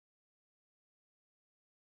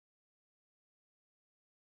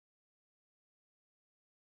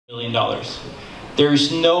$1 million.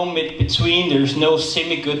 There's no mid-between, there's no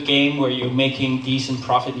semi-good game where you're making decent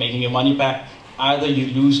profit, making your money back. Either you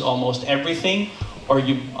lose almost everything, or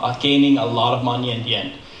you are gaining a lot of money in the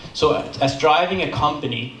end. So as driving a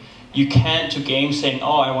company, you can't do games saying,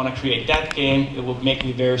 oh, I want to create that game, it will make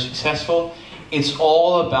me very successful. It's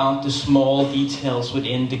all about the small details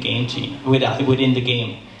within the game team, within the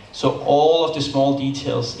game. So all of the small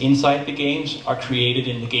details inside the games are created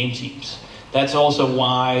in the game teams. That's also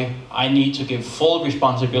why I need to give full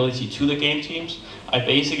responsibility to the game teams. I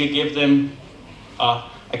basically give them a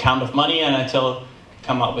account of money and I tell,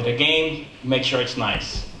 come up with a game, make sure it's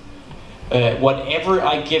nice. Whatever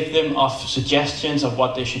I give them of suggestions of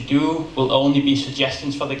what they should do will only be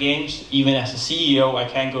suggestions for the games. Even as a CEO, I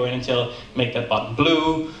can't go in and tell, make that button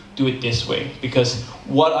blue, do it this way. Because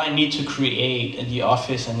what I need to create in the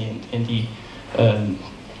office and in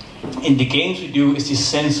the games we do is this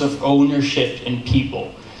sense of ownership in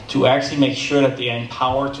people, to actually make sure that they are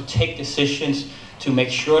empowered to take decisions, to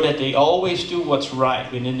make sure that they always do what's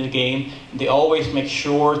right within the game. They always make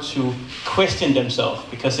sure to question themselves,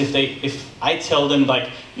 because if I tell them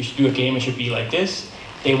like you should do a game, it should be like this,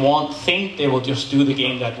 they won't think, they will just do the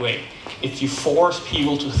game that way. If you force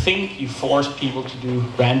people to think, you force people to do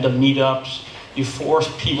random meetups, you force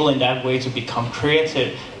people in that way to become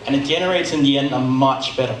creative, and it generates in the end a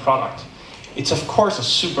much better product. It's of course a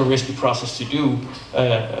super risky process to do,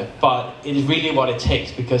 but it is really what it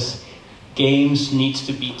takes, because games needs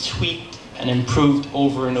to be tweaked and improved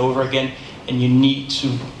over and over again, and you need to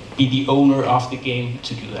be the owner of the game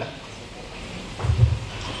to do that.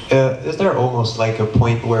 Is there almost like a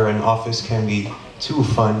point where an office can be too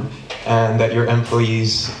fun and that your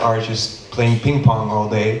employees are just playing ping pong all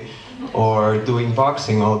day or doing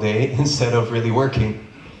boxing all day instead of really working?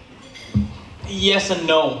 Yes and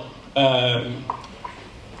no.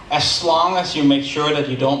 As long as you make sure that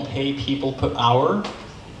you don't pay people per hour,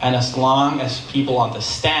 and as long as people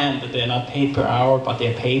understand that they're not paid per hour, but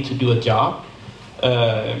they're paid to do a job,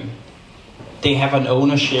 they have an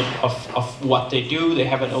ownership of what they do, they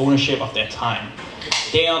have an ownership of their time.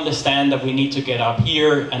 They understand that we need to get up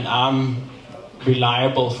here and I'm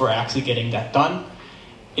reliable for actually getting that done.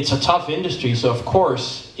 It's a tough industry, so of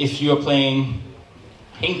course, if you're playing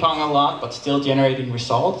ping pong a lot but still generating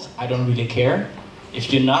results, I don't really care.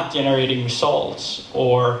 If you're not generating results,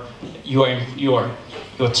 or your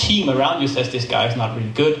team around you says this guy is not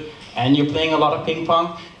really good, and you're playing a lot of ping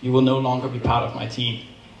pong, you will no longer be part of my team.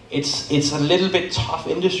 It's a little bit tough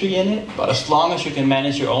industry in it, but as long as you can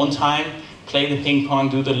manage your own time, play the ping pong,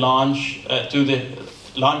 do the lunch,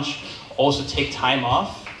 also take time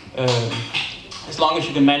off. As long as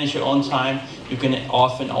you can manage your own time, you can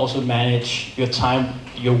often also manage your time,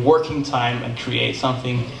 your working time, and create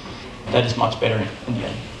something that is much better in the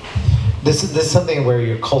end. This is something where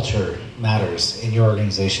your culture matters in your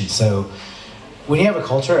organization. So when you have a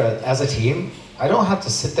culture as a team, I don't have to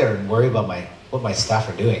sit there and worry about what my staff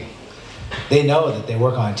are doing. They know that they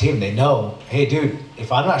work on a team. They know, hey dude,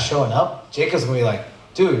 if I'm not showing up, Jacob's gonna be like,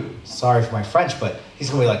 dude, sorry for my French, but he's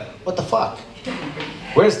gonna be like, what the fuck?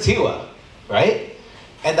 Where's Tiwa, right?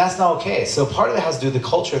 And that's not okay. So part of it has to do with the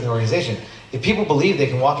culture of the organization. If people believe they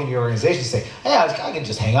can walk into your organization and say, hey, I can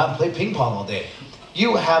just hang out and play ping pong all day,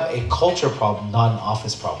 you have a culture problem, not an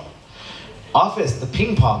office problem. Office, the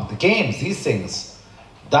ping pong, the games, these things,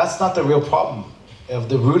 that's not the real problem, of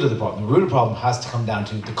the root of the problem. The root of the problem has to come down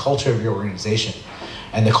to the culture of your organization.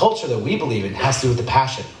 And the culture that we believe in has to do with the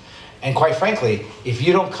passion. And quite frankly, if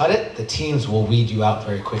you don't cut it, the teams will weed you out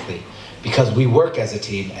very quickly, because we work as a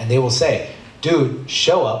team and they will say, dude,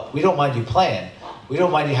 show up, we don't mind you playing. We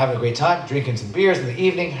don't mind you having a great time, drinking some beers in the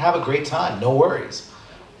evening, have a great time, no worries.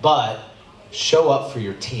 But show up for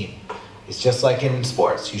your team. It's just like in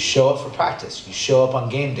sports. You show up for practice. You show up on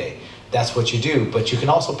game day. That's what you do. But you can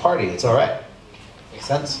also party. It's all right. Make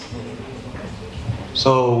sense?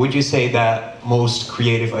 So would you say that most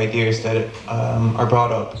creative ideas that are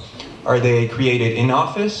brought up, are they created in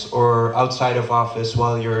office or outside of office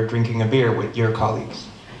while you're drinking a beer with your colleagues?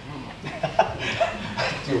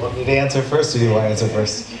 Do you want me to answer first, or do you want to answer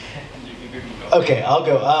first? Okay, I'll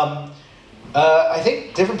go. I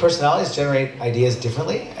think different personalities generate ideas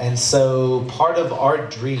differently, and so part of our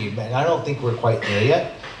dream, and I don't think we're quite there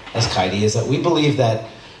yet as Kaidee, is that we believe that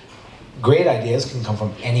great ideas can come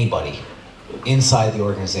from anybody inside the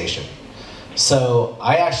organization. So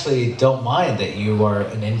I actually don't mind that you are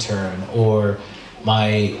an intern or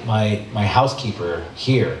my housekeeper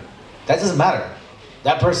here. That doesn't matter.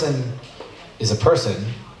 That person is a person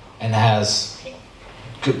and has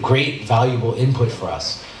great, valuable input for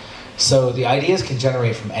us. So the ideas can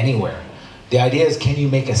generate from anywhere. The idea is, can you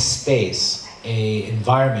make a space a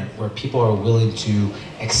environment where people are willing to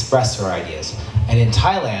express their ideas. And in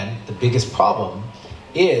Thailand, the biggest problem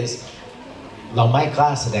is เราไม่กล้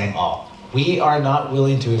าแสดงออก. We are not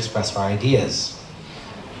willing to express our ideas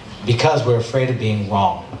because we're afraid of being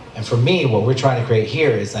wrong. And for me, what we're trying to create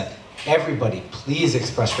here is that everybody, please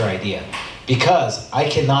express your idea, because I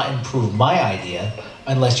cannot improve my idea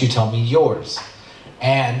unless you tell me yours.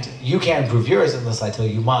 And you can't improve yours unless I tell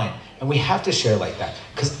you mine. And we have to share like that,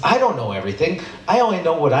 because I don't know everything. I only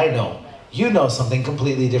know what I know. You know something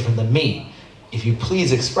completely different than me. If you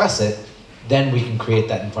please express it, then we can create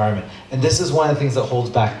that environment. And this is one of the things that holds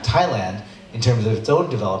back Thailand in terms of its own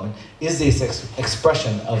development, is this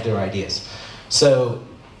expression of their ideas. So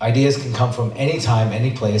ideas can come from any time,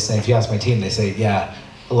 any place. And if you ask my team, they say, yeah,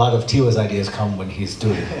 a lot of Tiwa's ideas come when he's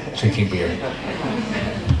drinking beer.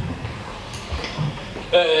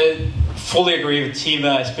 Fully agree with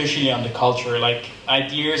Tiwa, especially on the culture. Like,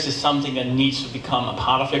 ideas is something that needs to become a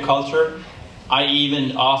part of your culture. I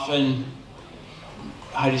even often,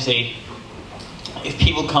 how do you say, if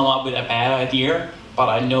people come up with a bad idea, but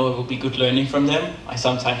I know it will be good learning from them, I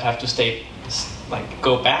sometimes have to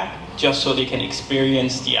go back just so they can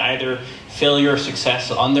experience the either failure or success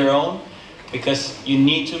on their own, because you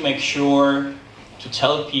need to make sure to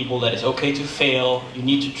tell people that it's okay to fail, you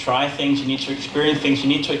need to try things, you need to experience things, you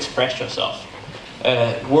need to express yourself.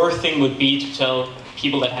 Worst thing would be to tell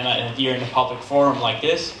people that have an idea in a public forum like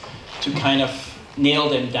this to kind of nail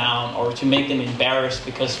them down or to make them embarrassed,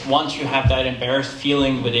 because once you have that embarrassed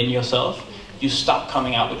feeling within yourself, you stop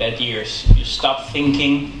coming out with ideas, you stop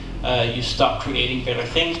thinking, you stop creating better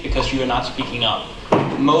things because you are not speaking up.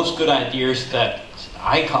 Most good ideas that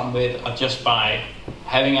I come with are just by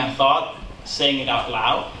having a thought, saying it out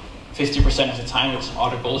loud. 50% of the time it's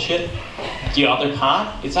utter bullshit. The other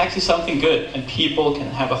part, it's actually something good, and people can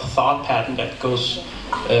have a thought pattern that goes,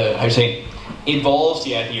 evolves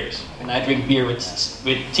the ideas. When I drink beer with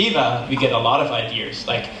Tiwa, we get a lot of ideas.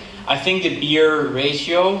 Like, I think the beer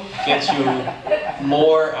ratio gets you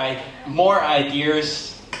more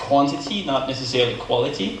ideas, quantity, not necessarily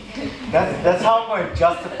quality. That's how I'm going to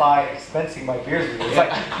justify expensing my beers with you. It's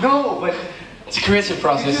like, no, but it's a creative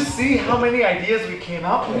process. You just see how many ideas we came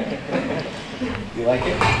up with. You like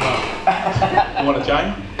it? You want to join?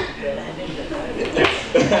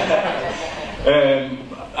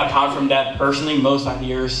 Apart from that, personally, most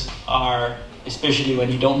ideas are, especially when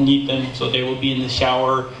you don't need them, so they will be in the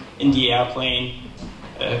shower, in the airplane.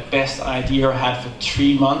 Best idea I had for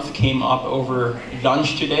 3 months came up over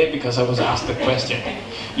lunch today because I was asked the question.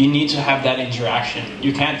 You need to have that interaction.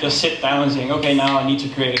 You can't just sit down and say, okay, now I need to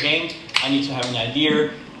create a game, I need to have an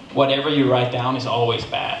idea. Whatever you write down is always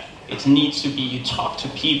bad. It needs to be, you talk to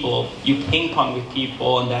people, you ping pong with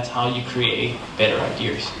people, and that's how you create better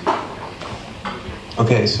ideas.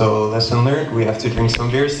 Okay, so lesson learned, we have to drink some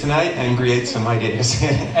beers tonight and create some ideas.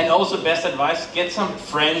 And also, best advice, get some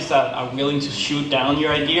friends that are willing to shoot down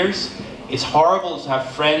your ideas. It's horrible to have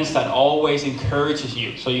friends that always encourages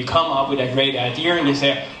you. So you come up with a great idea and they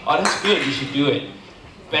say, oh, that's good, you should do it.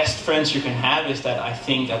 Best friends you can have is that I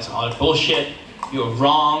think that's all bullshit, you're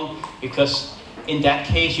wrong, because in that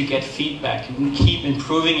case you get feedback, you can keep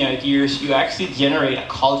improving your ideas, you actually generate a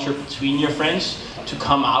culture between your friends to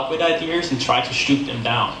come out with ideas and try to shoot them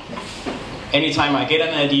down. Anytime I get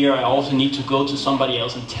an idea, I also need to go to somebody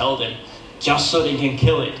else and tell them, just so they can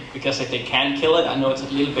kill it, because if they can kill it, I know it's a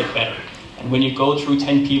little bit better. And when you go through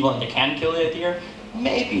 10 people and they can kill the idea,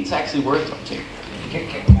 maybe it's actually worth something.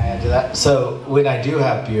 Can I add to that? So when I do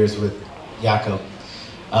have beers with Jakob,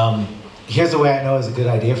 here's the way I know it's a good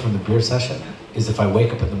idea from the beer session, is if I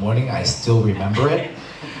wake up in the morning, I still remember it.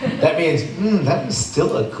 That means, that was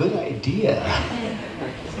still a good idea.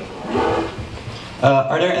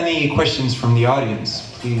 Are there any questions from the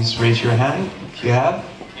audience? Please raise your hand if you have.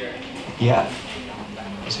 Yeah.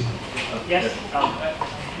 Yes.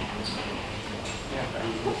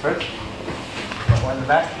 First. One in the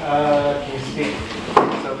back. Can you speak?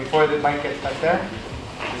 So before the mic gets back there.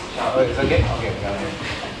 Oh, it's okay? Okay, we got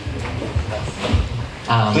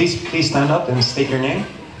it. Please stand up and state your name.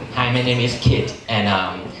 Hi, my name is Kit, and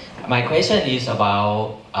my question is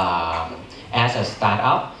about as a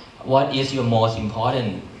startup, what is your most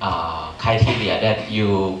important criteria that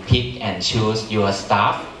you pick and choose your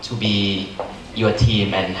staff to be your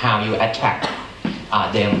team, and how you attract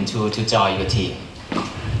them to join your team?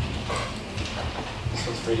 This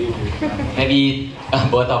one's for you, dude. Maybe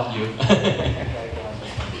both of you.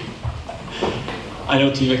 I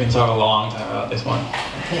know Tiwa can talk a long time about this one.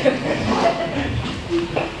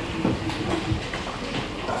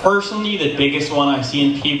 Personally, the biggest one I see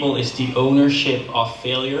in people is the ownership of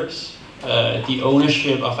failures. The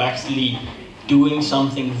ownership of actually doing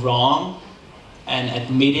something wrong and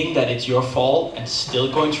admitting that it's your fault and still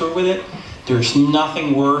going through with it. There's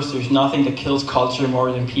nothing worse, there's nothing that kills culture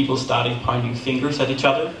more than people starting pointing fingers at each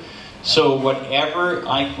other. So whenever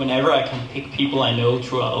I can pick people I know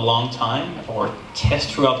throughout a long time, or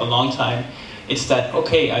test throughout a long time, it's that,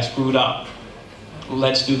 okay, I screwed up,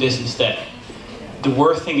 let's do this instead. The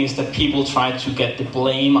worst thing is that people try to get the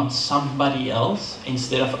blame on somebody else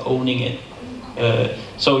instead of owning it.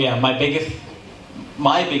 So yeah, my biggest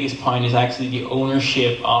point is actually the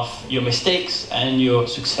ownership of your mistakes and your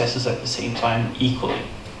successes at the same time equally.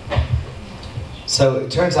 So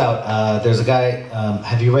it turns out there's a guy,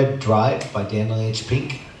 have you read Drive by Daniel H.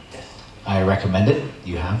 Pink? Yes. I recommend it.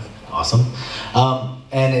 You have? Awesome.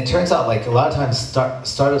 And it turns out like a lot of times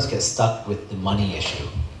startups get stuck with the money issue.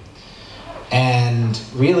 And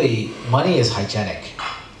really, money is hygienic.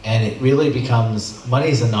 And it really becomes, money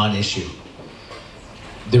is a non-issue.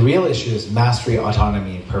 The real issue is mastery,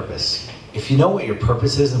 autonomy, and purpose. If you know what your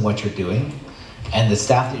purpose is and what you're doing, and the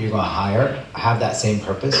staff that you're going to hire have that same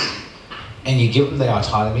purpose, and you give them the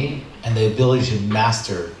autonomy and the ability to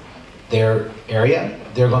master their area,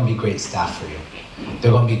 they're going to be great staff for you.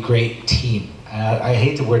 They're going to be great team. And I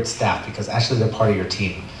hate the word staff because actually they're part of your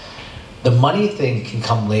team. The money thing can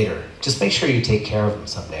come later. Just make sure you take care of them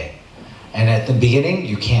someday. And at the beginning,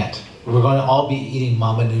 you can't. We're going to all be eating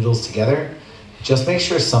mama noodles together. Just make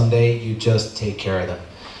sure someday you just take care of them.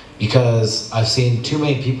 Because I've seen too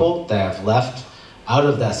many people that have left out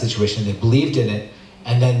of that situation. They believed in it,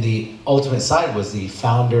 and then the ultimate side was the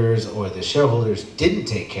founders or the shareholders didn't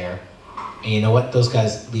take care. And you know what? Those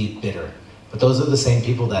guys leave bitter. But those are the same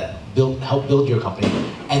people that help build your company.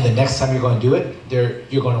 And the next time you're going to do it,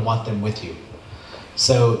 you're going to want them with you.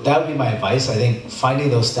 So that would be my advice. I think finding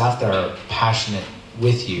those staff that are passionate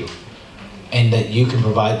with you and that you can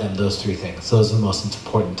provide them those three things. Those are the most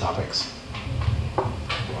important topics.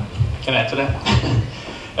 Can I add to that?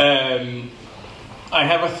 I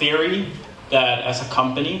have a theory that as a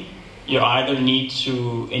company, you either need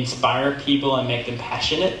to inspire people and make them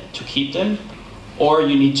passionate to keep them, or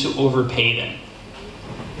you need to overpay them.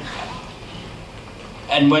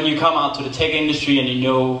 And when you come out to the tech industry and you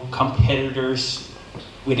know competitors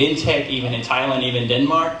within tech, even in Thailand, even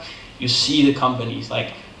Denmark, you see the companies.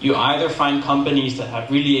 Like, you either find companies that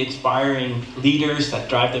have really inspiring leaders that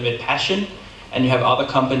drive them with passion, and you have other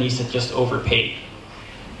companies that just overpay.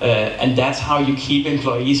 And that's how you keep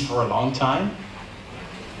employees for a long time.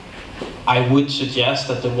 I would suggest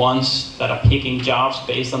that the ones that are picking jobs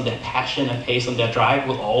based on their passion and based on their drive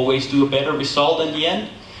will always do a better result in the end.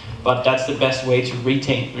 But that's the best way to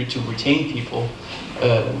retain people,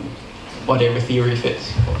 whatever theory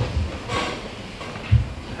fits.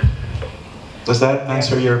 Does that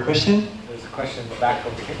answer your question? There's a question in the back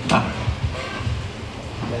over here.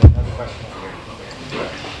 And then another question over here.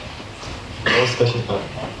 Those questions are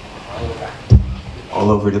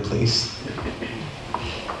all over the place.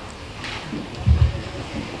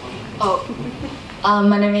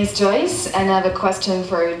 My name is Joyce, and I have a question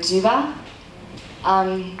for Jiva.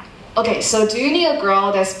 Okay, so do you need a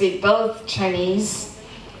girl that speaks both Chinese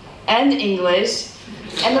and English,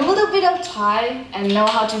 and a little bit of Thai, and know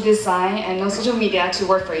how to design and know social media to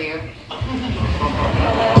work for you?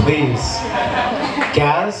 Please.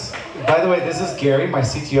 Gaz, by the way, this is Gary, my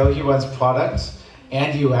CTO. He runs products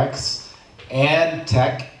and UX and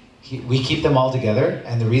tech. We keep them all together,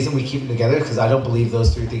 and the reason we keep them together is because I don't believe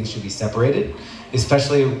those three things should be separated,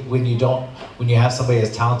 especially when you have somebody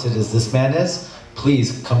as talented as this man is.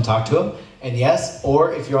 Please come talk to him. And yes,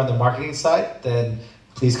 or if you're on the marketing side, then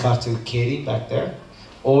please talk to Kaidee back there,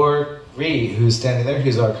 or Ree, who's standing there,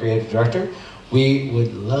 who's our creative director. We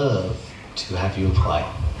would love to have you apply.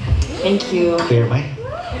 Thank you. Clear, Mike?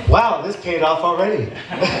 Wow, this paid off already.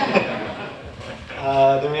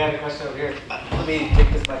 Then we have a question over here. Let me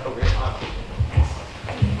take this mic over here.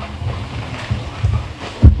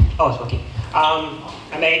 Oh, it's working.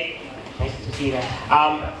 Nice to see that.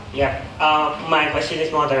 My question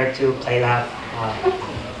is more direct to Playlab.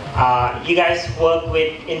 You guys work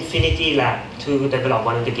with Infinity Lab to develop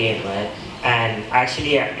one of the games, right? And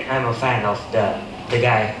actually, I'm a fan of the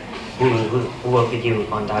guy who worked with you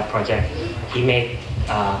on that project. He made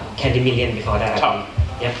Candy Million before that.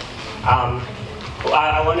 Yep.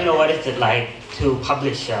 I want to know what is it like to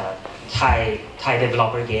publish a Thai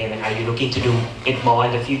developer game, and are you looking to do it more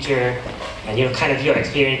in the future? And kind of your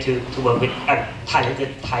experience to work with a talented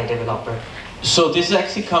Thai developer. So this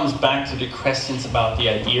actually comes back to the questions about the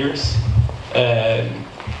ideas.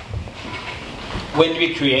 When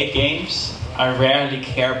we create games, I rarely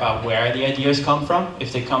care about where the ideas come from,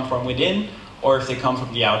 if they come from within or if they come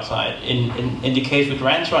from the outside. In the case with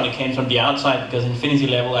Ranch Run, it came from the outside because Infinity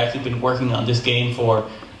Level actually been working on this game for,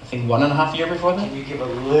 I think, 1.5 years before that. Can you give a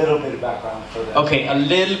little bit of background for that? Okay, a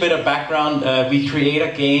little bit of background. We create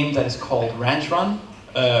a game that is called Ranch Run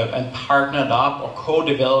and partnered up or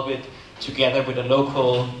co-developed it together with a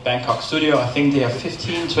local Bangkok studio. I think they have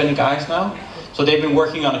 15, 20 guys now. So they've been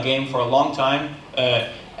working on a game for a long time,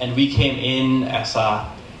 and we came in as a,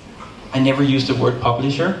 I never used the word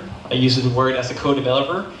publisher, I used the word as a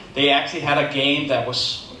co-developer. They actually had a game that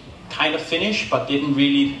was kind of finished, but didn't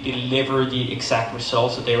really deliver the exact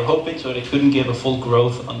results that they were hoping, so they couldn't give a full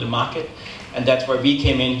growth on the market. And that's where we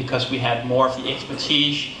came in, because we had more of the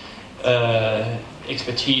expertise,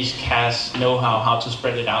 cast, know-how, how to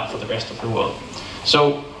spread it out for the rest of the world.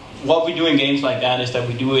 So what we do in games like that is that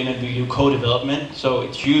we do co-development, so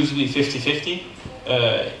it's usually 50-50.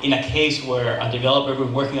 In a case where a developer was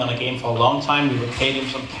working on a game for a long time, we would pay them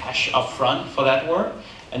some cash up front for that work,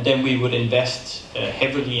 and then we would invest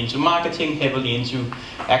heavily into marketing, heavily into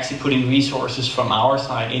actually putting resources from our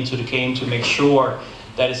side into the game to make sure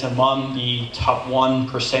that it's among the top 1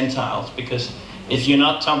 percentiles, because if you're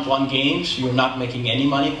not top 1 games, you're not making any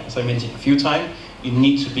money. As I mentioned a few times, you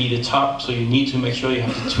need to be the top, so you need to make sure you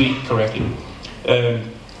have to tweak correctly.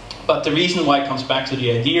 But the reason why it comes back to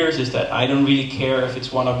the ideas is that I don't really care if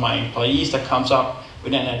it's one of my employees that comes up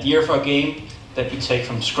with an idea for a game that we take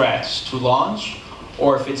from scratch to launch,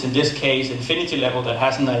 or if it's in this case Infinity Level that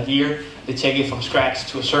has an idea, they take it from scratch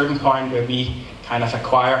to a certain point where we kind of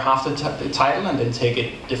acquire half the title and then take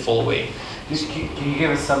it the full way. Can you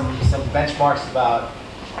give us some benchmarks about,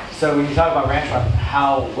 so when you talk about Ranch Run,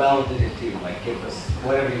 how well did it do? Like, give us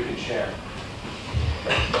whatever you could share.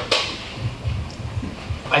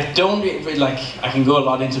 I don't really, like, I can go a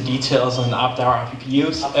lot into details on our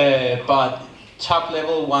PPUs, but top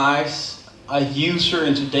level wise, a user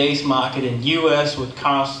in today's market in US would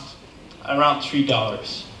cost around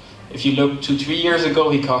 $3. If you look 2-3 years ago,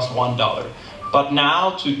 he cost $1. But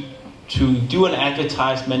now to do an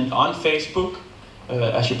advertisement on Facebook,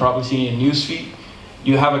 as you probably see in your newsfeed,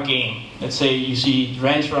 you have a game. Let's say you see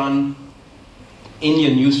Ranch Run in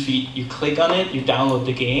your newsfeed, you click on it, you download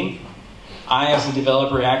the game. I, as a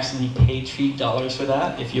developer, actually pay $3 for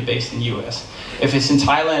that if you're based in the US. If it's in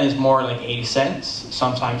Thailand, it's more like 80 cents,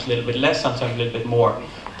 sometimes a little bit less, sometimes a little bit more.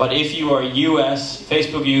 But if you are a US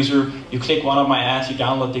Facebook user, you click one of my ads, you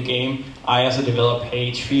download the game, I, as a developer,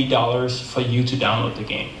 pay $3 for you to download the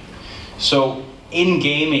game. So in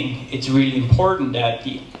gaming, it's really important that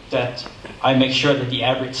I make sure that the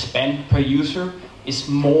average spend per user is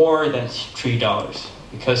more than $3,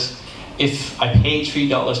 because if I pay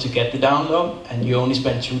 $3 to get the download and you only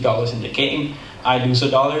spend $2 in the game, I lose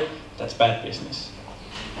 $1, that's bad business.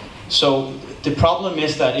 So the problem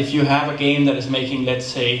is that if you have a game that is making, let's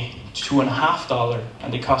say, $2.50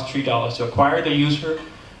 and it costs $3 to acquire the user,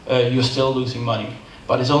 you're still losing money.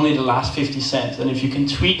 But it's only the last 50 cents. And if you can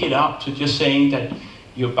tweak it up to just saying that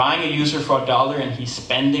you're buying a user for $1 and he's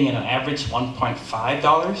spending an average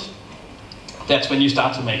 $1.5, that's when you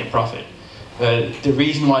start to make a profit. The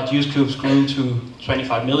reason why Juice Groups grew to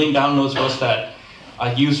 25 million downloads was that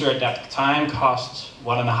a user at that time cost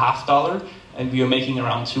 $1.50, and we were making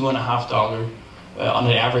around $2.50 on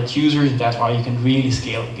the average user, and that's why you can really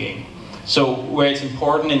scale the game. So where it's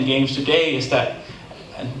important in games today is that,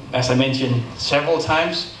 as I mentioned several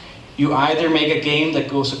times, you either make a game that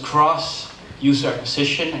goes across user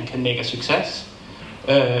acquisition and can make a success.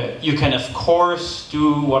 You can, of course,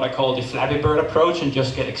 do what I call the Flappy Bird approach and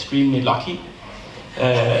just get extremely lucky.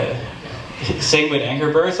 Same with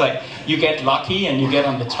Angry Birds, like you get lucky and you get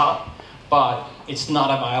on the top, but it's not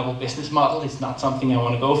a viable business model. It's not something I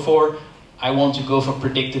want to go for. I want to go for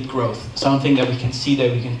predicted growth, something that we can see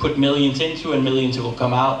that we can put millions into and millions will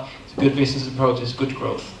come out. It's a good business approach, it's good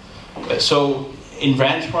growth. So in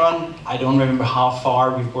Ranch Run, I don't remember how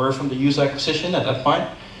far we were from the user acquisition at that point.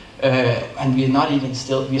 And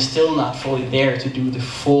we're still not fully there to do the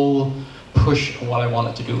full push on what I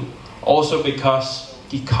wanted to do. Also because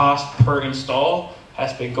the cost per install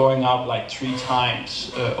has been going up like 3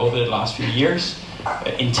 times over the last few years.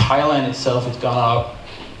 In Thailand itself, it's gone up,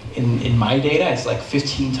 in my data, it's like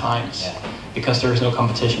 15 times, because there is no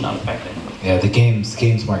competition on it back then. Yeah, the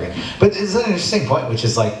games market. But it's an interesting point, which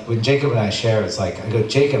is like, when Jacob and I share, it's like, I go,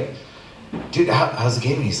 Jacob, dude, how's the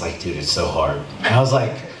game? And he's like, dude, it's so hard. And I was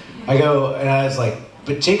like,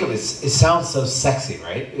 but Jacob, it sounds so sexy,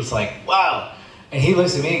 right? It's like, wow. And he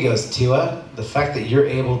looks at me and goes, Tiwa, the fact that you're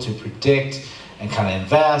able to predict and kind of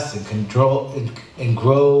invest and control and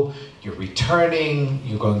grow, you're returning,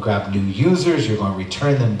 you're going to grab new users, you're going to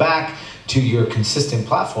return them back to your consistent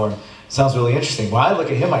platform, sounds really interesting. When I look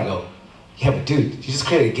at him, I go, yeah, but dude, you just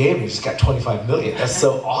created a game and you just got 25 million. That's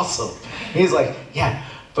so awesome. And he's like, yeah,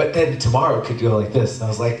 but then tomorrow could go like this. And I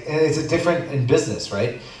was like, and it's a different in business,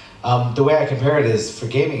 right? The way I compare it is for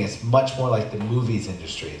gaming, it's much more like the movies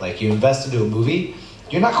industry. Like you invest into a movie,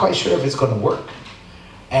 you're not quite sure if it's going to work.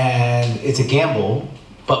 And it's a gamble,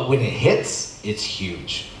 but when it hits, it's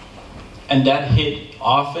huge. And that hit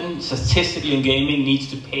often, statistically in gaming, needs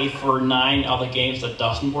to pay for 9 other games that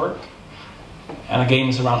doesn't work. And a game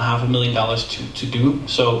is around $500,000 to do,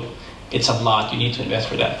 so it's a lot you need to invest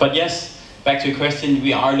for that. But yes, back to your question,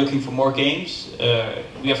 we are looking for more games.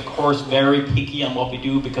 We are of course very picky on what we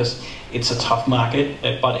do because it's a tough market.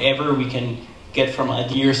 Whatever we can get from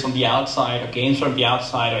ideas from the outside, or games from the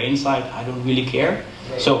outside or inside, I don't really care.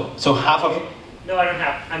 So half of... No, I don't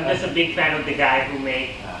have. I'm just a big fan of the guy who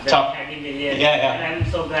made the Top. 20 million. Yeah. And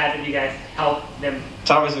I'm so glad that you guys helped them.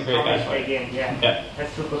 Tom is a great guy publish for their it. game. Yeah.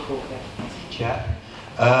 That's super cool. Chat.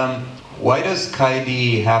 Why does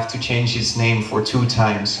Kaidee have to change its name for 2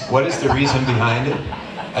 times? What is the reason behind it?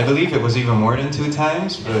 I believe it was even more than 2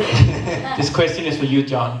 times, but... This question is for you,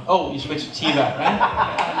 John. Oh, you switched to Tiwa, right?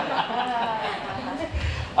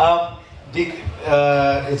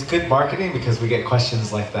 It's good marketing because we get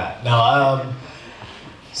questions like that. No,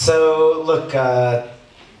 so look,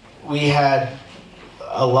 we had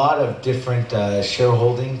a lot of different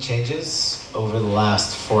shareholding changes over the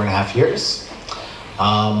last 4.5 years.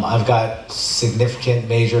 I've got significant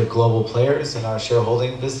major global players in our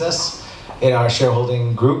shareholding business, in our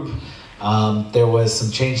shareholding group. There was some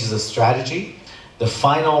changes of strategy. The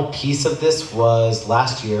final piece of this was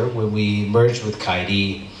last year when we merged with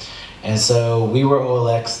Kaidee. And so we were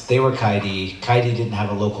OLX, they were Kaidee. Kaidee didn't have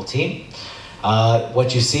a local team.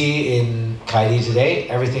 What you see in Kaidee today,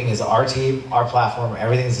 everything is our team, our platform,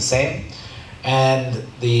 everything's the same. And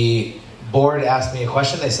the board asked me a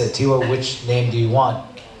question. They said, Tiwa, which name do you want?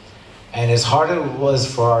 And as hard as it was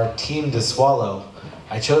for our team to swallow,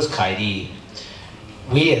 I chose Kaidee.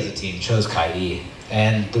 We as a team chose Kaidee.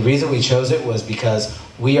 And the reason we chose it was because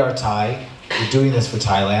we are Thai, we're doing this for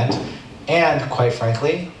Thailand, and quite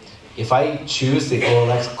frankly, if I choose the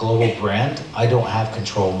OLX global brand, I don't have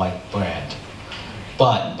control of my brand.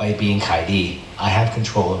 But by being Kaidee, I have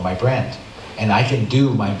control of my brand. And I can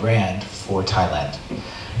do my brand for Thailand.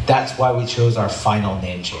 That's why we chose our final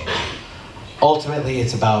name change. Ultimately,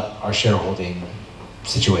 it's about our shareholding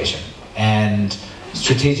situation and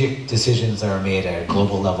strategic decisions that are made at a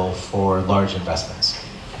global level for large investments.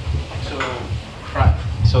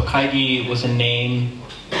 So Kaidee was a name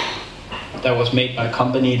that was made by a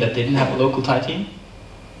company that didn't have a local Thai team?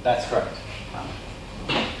 That's correct.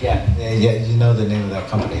 Yeah, you know the name of that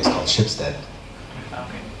company is called Shipstead.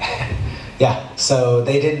 Okay. Yeah, so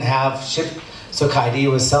they didn't have so Kaidee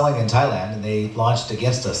was selling in Thailand and they launched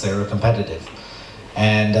against us. They were competitive.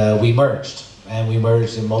 And we merged. And we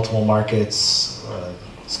merged in multiple markets.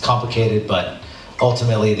 It's complicated, but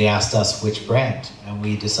ultimately they asked us which brand. And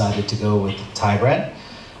we decided to go with the Thai brand.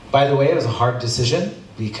 By the way, it was a hard decision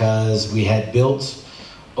because we had built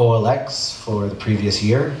OLX for the previous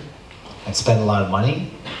year and spent a lot of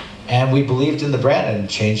money. And we believed in the brand, and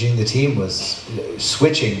changing the team was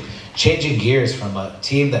changing gears from a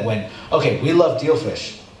team that went, okay, we love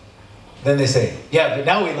Dealfish. Then they say, yeah, but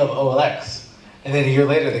now we love OLX. And then a year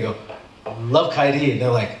later they go, love Kaidee. And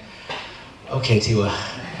they're like, okay, Tiwa,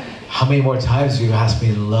 how many more times have you asked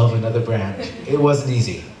me to love another brand? It wasn't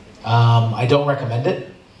easy. I don't recommend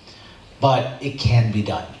it, but it can be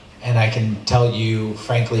done. And I can tell you,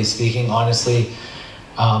 frankly speaking, honestly,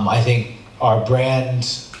 I think our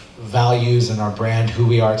brand values and our brand, who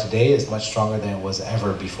we are today, is much stronger than it was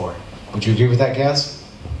ever before. Would you agree with that, Gaz?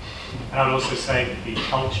 And I would also say that the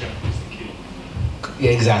culture is the key.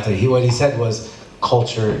 Yeah, exactly. What he said was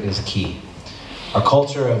culture is key. Our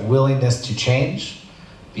culture of willingness to change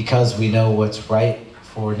because we know what's right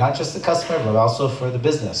for not just the customer, but also for the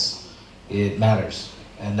business. It matters.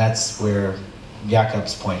 And that's where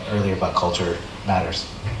Jakob's point earlier about culture matters.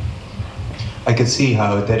 I could see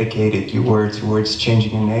how dedicated you were towards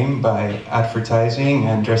changing your name by advertising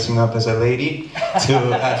and dressing up as a lady to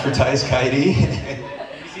advertise Kaidee. Did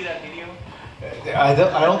you see that video? I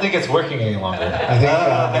don't think it's working any longer. I think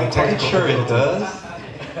I'm quite sure it does.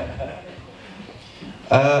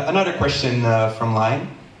 Another question from line,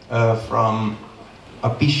 from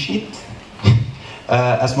Apishit.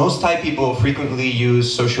 As most Thai people frequently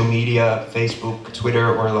use social media, Facebook,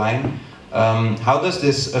 Twitter, or Line, how does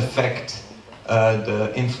this affect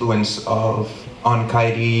the influence on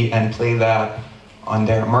Kaidee and Playlab on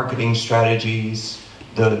their marketing strategies,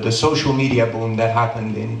 the social media boom that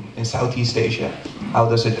happened in Southeast Asia? How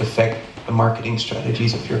does it affect the marketing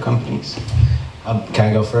strategies of your companies? Can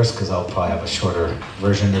I go first? Because I'll probably have a shorter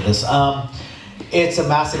version of this. It's a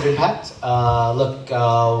massive impact. Look,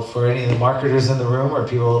 for any of the marketers in the room or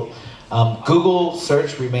people, Google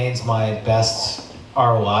search remains my best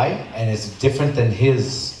ROI, and it's different than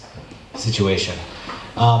his situation.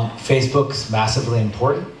 Facebook's massively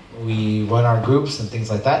important. We run our groups and things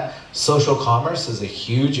like that. Social commerce is a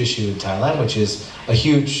huge issue in Thailand, which is a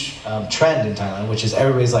huge trend in Thailand, which is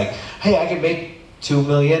everybody's like, hey, I can make 2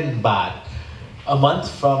 million baht a month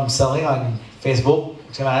from selling on Facebook.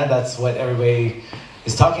 That's what everybody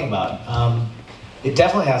is talking about. It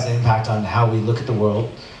definitely has an impact on how we look at the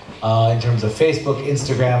world in terms of Facebook,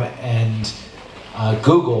 Instagram, and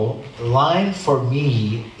Google. Line for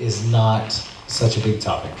me is not such a big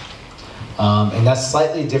topic. And that's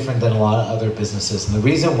slightly different than a lot of other businesses. And the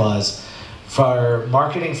reason was, for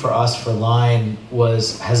marketing for us for Line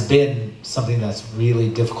has been something that's really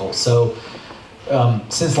difficult. So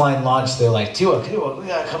since Line launched, they're like, Tiwa, we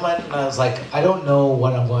gotta come on. And I was like, I don't know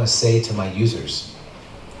what I'm going to say to my users.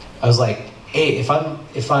 I was like, hey, if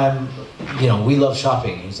I'm, we love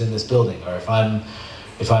shopping, who's in this building, or if I'm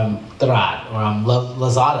Tarat, or I'm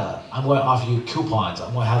Lazada, I'm going to offer you coupons.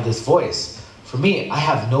 I'm going to have this voice. For me, I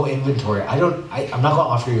have no inventory. I'm not going to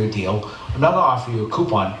offer you a deal. I'm not going to offer you a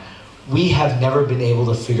coupon. We have never been able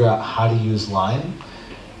to figure out how to use Line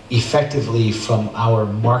effectively from our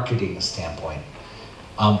marketing standpoint.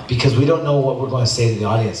 Because we don't know what we're going to say to the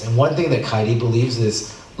audience. And one thing that Kaidee believes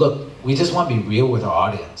is, look, we just want to be real with our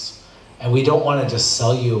audience. And we don't want to just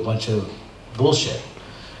sell you a bunch of bullshit.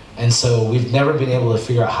 And so we've never been able to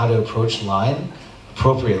figure out how to approach Line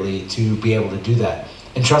appropriately to be able to do that.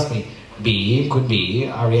 And trust me, Kun B,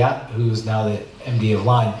 Arya, who's now the MD of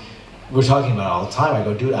Line, we're talking about it all the time. I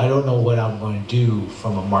go, dude, I don't know what I'm going to do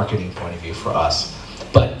from a marketing point of view for us.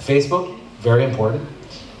 But Facebook, very important.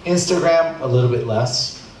 Instagram, a little bit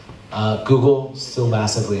less. Google, still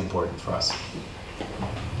massively important for us.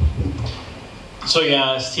 So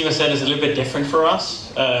yeah, as Tiwa said, it's a little bit different for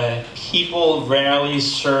us. People rarely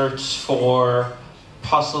search for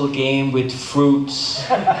puzzle game with fruits.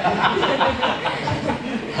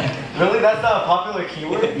 Really? That's not a popular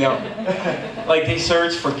keyword? No. Like they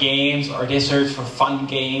search for games, or they search for fun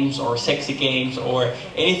games, or sexy games, or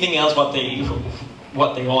anything else what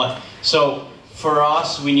they want. So for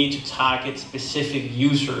us, we need to target specific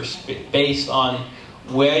users based on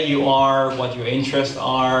where you are, what your interests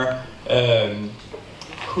are,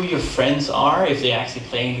 who your friends are, if they're actually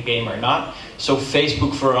playing the game or not. So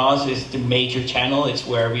Facebook for us is the major channel. It's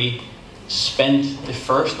where we spend the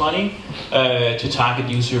first money to target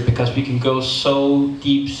user, because we can go so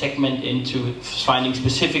deep segment into finding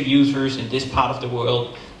specific users in this part of the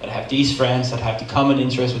world that have these friends, that have the common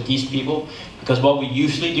interest with these people. Because what we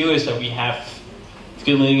usually do is that we have a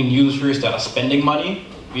few million users that are spending money.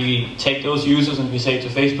 We take those users and we say to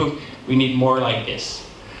Facebook, we need more like this.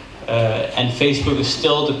 And Facebook is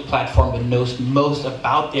still the platform that knows most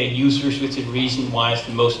about their users, which is the reason why it's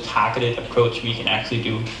the most targeted approach we can actually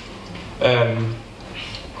do.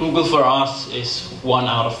 Google for us is 1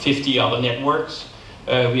 out of 50 other networks.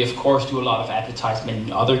 We of course do a lot of advertisement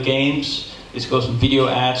in other games. This goes from video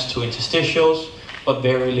ads to interstitials, but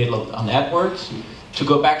very little on AdWords. To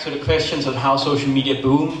go back to the questions on how social media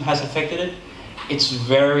boom has affected it, it's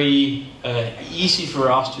very easy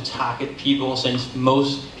for us to target people, since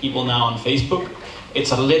most people now on Facebook.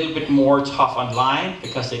 It's a little bit more tough online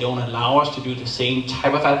because they don't allow us to do the same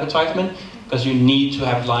type of advertisement, because you need to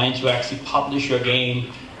have Line to actually publish your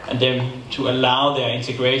game and then to allow their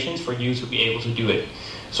integrations for you to be able to do it.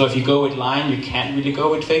 So if you go with Line, you can't really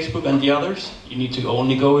go with Facebook and the others. You need to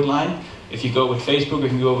only go with Line. If you go with Facebook, you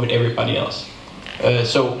can go with everybody else.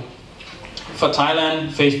 So for Thailand,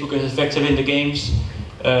 Facebook is effective in the games.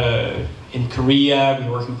 In Korea,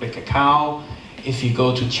 we're working with Kakao. If you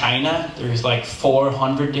go to China, there's like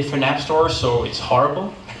 400 different app stores, so it's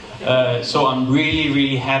horrible. So I'm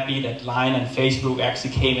really happy that Line and Facebook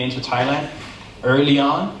actually came into Thailand early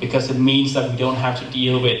on, because it means that we don't have to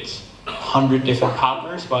deal with 100 different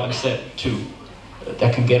partners, but instead 2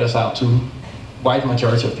 that can get us out to wide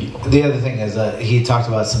majority of people. The other thing is he talked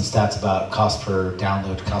about some stats about cost per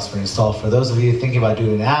download, cost per install. For those of you thinking about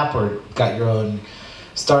doing an app or got your own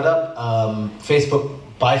startup, Facebook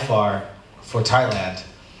by far for Thailand,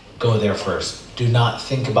 go there first. Do not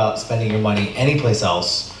think about spending your money anyplace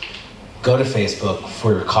else. Go to Facebook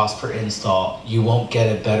for your cost per install. You won't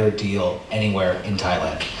get a better deal anywhere in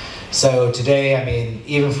Thailand. So today, I mean,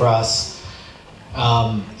 even for us,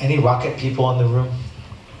 any Rocket people in the room?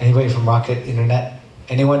 Anybody from Rocket Internet?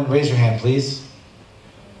 Anyone? Raise your hand, please.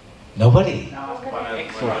 Nobody?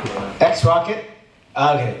 Ex-Rocket?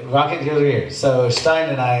 Okay, Rocket over here. So Stein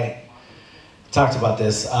and I talked about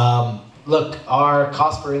this. Look, our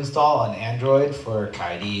cost per install on Android for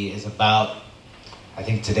Kaidee is about, I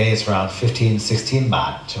think today it's around 15, 16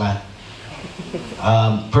 baht,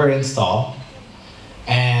 per install.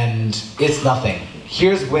 And it's nothing.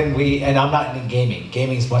 Here's when and I'm not in gaming.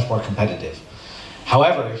 Gaming is much more competitive.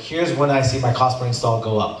 However, here's when I see my cost per install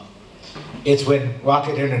go up. It's when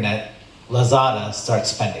Rocket Internet, Lazada starts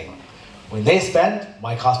spending. When they spend,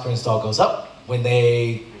 my cost per install goes up. When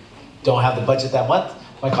they don't have the budget that month,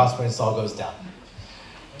 my cost per install goes down.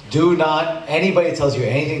 Do not, anybody tells you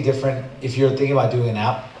anything different, if you're thinking about doing an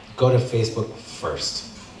app, go to Facebook first.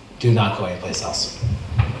 Do not go anyplace else.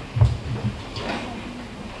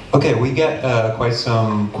 Okay, we get quite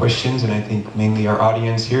some questions, and I think mainly our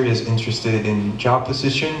audience here is interested in job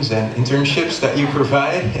positions and internships that you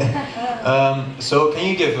provide. So can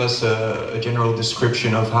you give us a general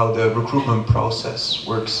description of how the recruitment process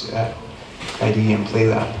works at Kaidee and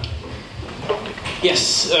Playlab?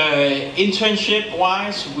 Yes,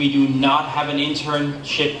 internship-wise, we do not have an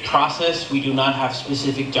internship process. We do not have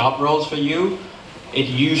specific job roles for you. It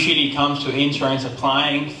usually comes to interns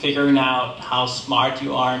applying, figuring out how smart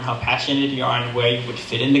you are and how passionate you are and where you would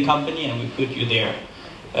fit in the company, and we put you there.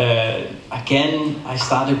 Again, I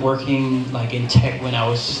started working like in tech when I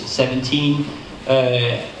was 17.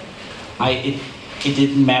 It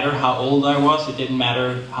didn't matter how old I was, it didn't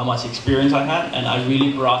matter how much experience I had, and I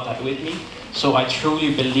really brought that with me. So I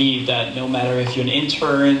truly believe that no matter if you're an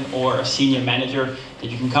intern or a senior manager, that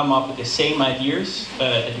you can come up with the same ideas,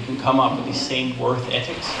 that you can come up with the same work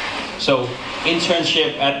ethics. So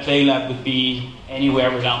internship at Playlab would be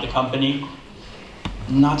anywhere around the company.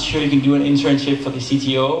 Not sure you can do an internship for the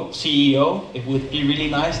CEO. It would be really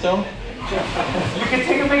nice though. You can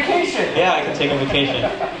take a vacation. Yeah, I can take a vacation.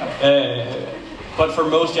 But for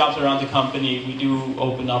most jobs around the company, we do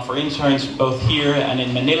open up for interns both here and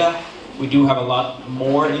in Manila. We do have a lot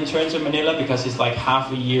more interns in Manila because it's like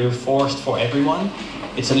half a year forced for everyone.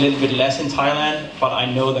 It's a little bit less in Thailand, but I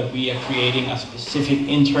know that we are creating a specific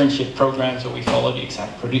internship program, so we follow the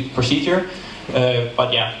exact procedure.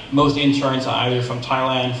 But yeah, most interns are either from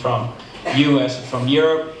Thailand, from US, or from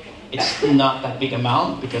Europe. It's not that big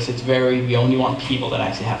amount because we only want people that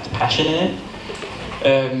actually have the passion in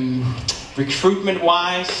it.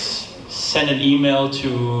 Recruitment-wise, send an email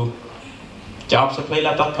to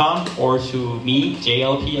jobs@playlab.com or to me,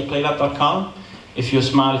 jlp@playlab.com. If you're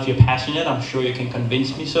smart, if you're passionate, I'm sure you can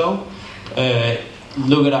convince me so.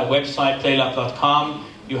 Look at our website, playlab.com.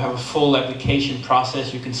 You have a full application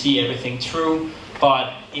process. You can see everything through.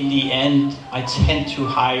 But in the end, I tend to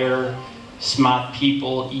hire smart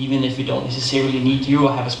people, even if we don't necessarily need you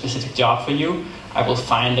or have a specific job for you. I will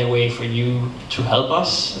find a way for you to help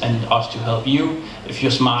us and us to help you if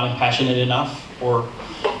you're smart and passionate enough. Or,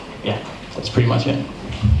 yeah, that's pretty much it.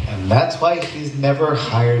 And that's why he's never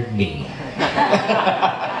hired me.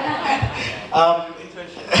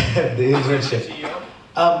 The internship.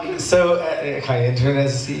 Kind of intern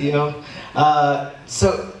as a CEO.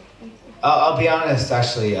 So I'll be honest,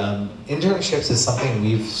 actually, internships is something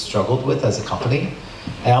we've struggled with as a company.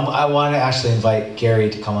 And I want to actually invite Gary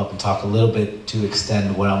to come up and talk a little bit to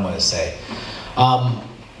extend what I'm going to say.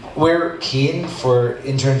 We're keen for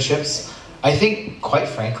internships. I think, quite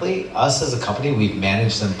frankly, us as a company, we've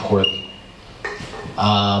managed them poorly.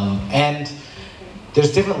 And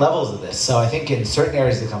there's different levels of this. So I think in certain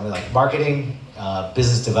areas of the company, like marketing,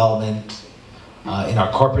 business development, in our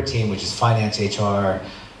corporate team, which is finance, HR,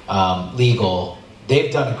 legal,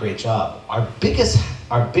 they've done a great job. Our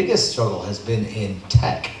biggest struggle has been in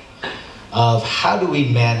tech, of how do we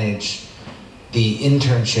manage the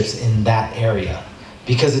internships in that area?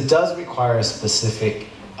 Because it does require a specific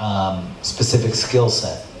skill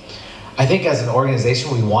set. I think as an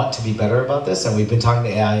organization, we want to be better about this, and we've been talking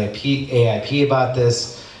to AIP about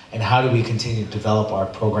this, and how do we continue to develop our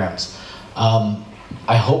programs.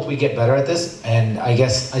 I hope we get better at this, and I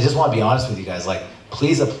guess I just want to be honest with you guys, like,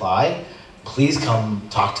 please apply, please come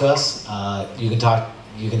talk to us. You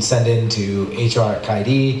can send in to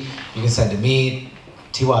HR@Kaidee, you can send to me,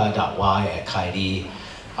 tiwa.y@Kaidee.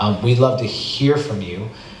 We'd love to hear from you.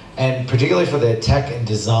 And particularly for the tech and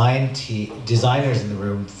designers in the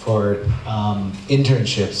room for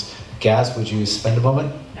internships, Gaz, would you spend a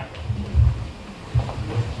moment? Yeah.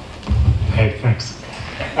 Hey, thanks.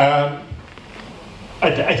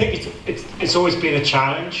 I think it's always been a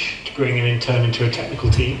challenge to bring an intern into a technical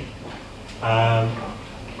team.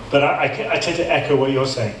 But I tend to echo what you're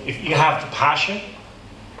saying. If you have the passion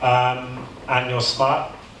and you're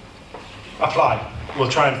smart, apply. We'll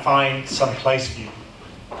try and find some place for you.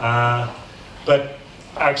 But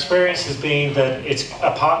our experience has been that it's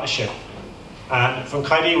a partnership. And from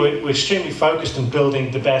Kaidee, we're extremely focused on building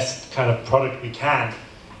the best kind of product we can.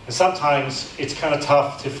 And sometimes it's kind of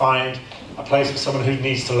tough to find a place for someone who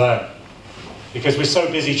needs to learn. Because we're so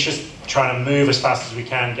busy just trying to move as fast as we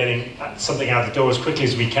can, getting something out the door as quickly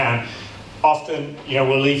as we can. Often,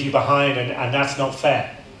 we'll leave you behind, and that's not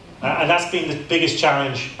fair. And that's been the biggest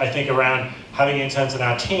challenge, I think, around having interns in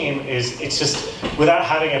our team, is it's just, without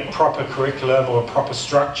having a proper curriculum or a proper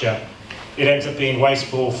structure, it ends up being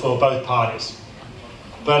wasteful for both parties.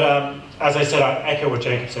 But as I said, I echo what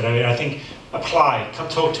Jakob said earlier. I think apply, come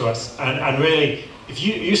talk to us, and really, if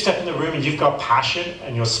you step in the room and you've got passion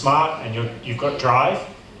and you're smart and you've got drive,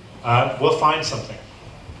 we'll find something.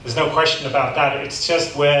 There's no question about that. It's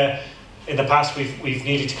just where in the past we've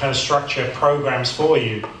needed to kind of structure programs for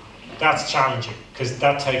you. That's challenging because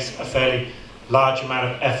that takes a fairly large amount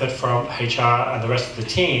of effort from HR and the rest of the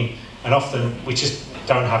team, and often we just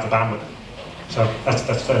don't have the bandwidth. So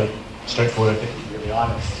that's fairly straightforward, I think. Really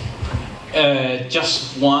honest.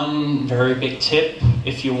 Just one very big tip,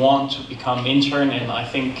 if you want to become intern in, I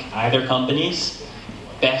think, either companies,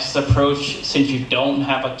 best approach, since you don't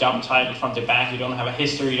have a job title from the back, you don't have a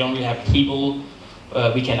history, you don't really have people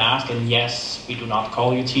we can ask, and yes, we do not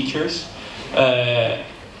call you teachers.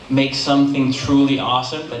 Make something truly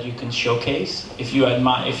awesome that you can showcase. If you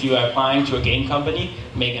are applying to a game company,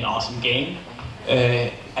 make an awesome game.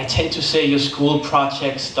 I tend to say your school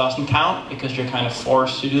projects doesn't count because you're kind of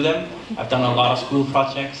forced to do them. I've done a lot of school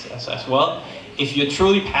projects as well. If you're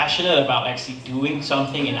truly passionate about actually doing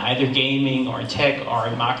something in either gaming or in tech or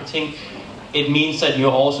in marketing, it means that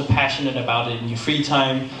you're also passionate about it in your free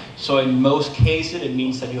time. So in most cases, it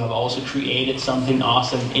means that you have also created something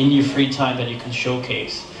awesome in your free time that you can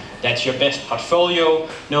showcase. That's your best portfolio,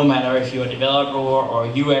 no matter if you're a developer or a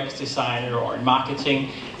UX designer or in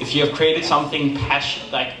marketing. If you have created something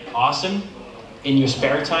awesome in your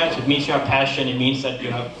spare time, so it means you have passion, it means that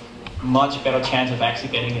you have much better chance of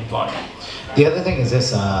actually getting employed. The other thing is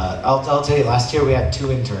this, I'll tell you, last year we had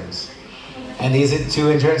 2 interns. And these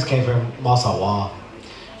 2 interns came from Masawa.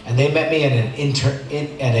 And they met me at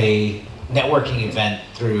a networking event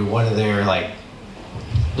through one of their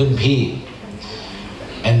Lunpi.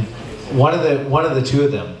 And one of the 2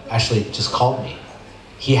 of them actually just called me.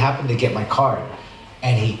 He happened to get my card,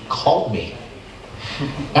 and he called me.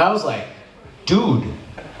 And I was like, dude,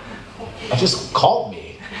 I just called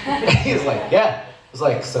me. And he was like, yeah. I was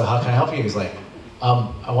like, so how can I help you? He was like,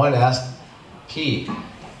 I wanted to ask Pete,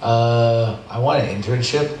 I want an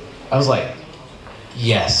internship. I was like,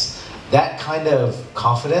 yes. That kind of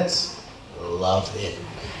confidence, loved it.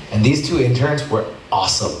 And these 2 interns were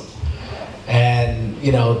awesome. And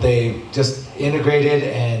they just integrated,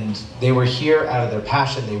 and they were here out of their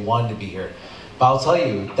passion. They wanted to be here. But I'll tell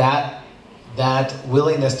you, that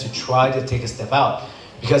willingness to try to take a step out,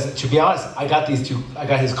 because to be honest, I got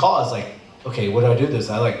his call. I was like, okay, what do I do this?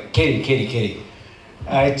 I was like, Kaidee.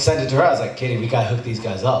 I sent it to her. I was like, Kaidee, we gotta hook these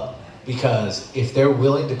guys up, because if they're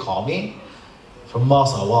willing to call me from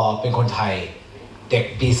Masawa, เป็นคนไทย เด็ก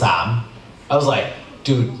ปี 3, I was like,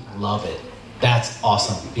 dude, love it. That's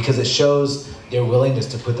awesome, because it shows their willingness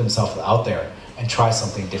to put themselves out there and try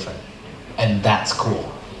something different. And that's cool.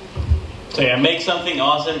 So yeah, make something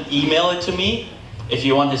awesome, email it to me. If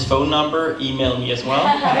you want his phone number, email me as well.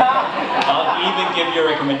 I'll even give you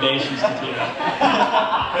recommendations to Tiwa.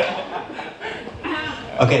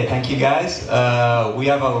 Okay, thank you guys. We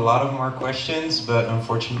have a lot of more questions, but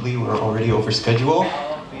unfortunately we're already over schedule.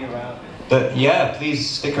 But yeah, please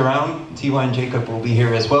stick around. Tiwa and Jakob will be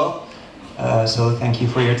here as well. So thank you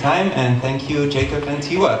for your time, and thank you, Jakob and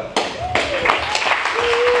Tiwa.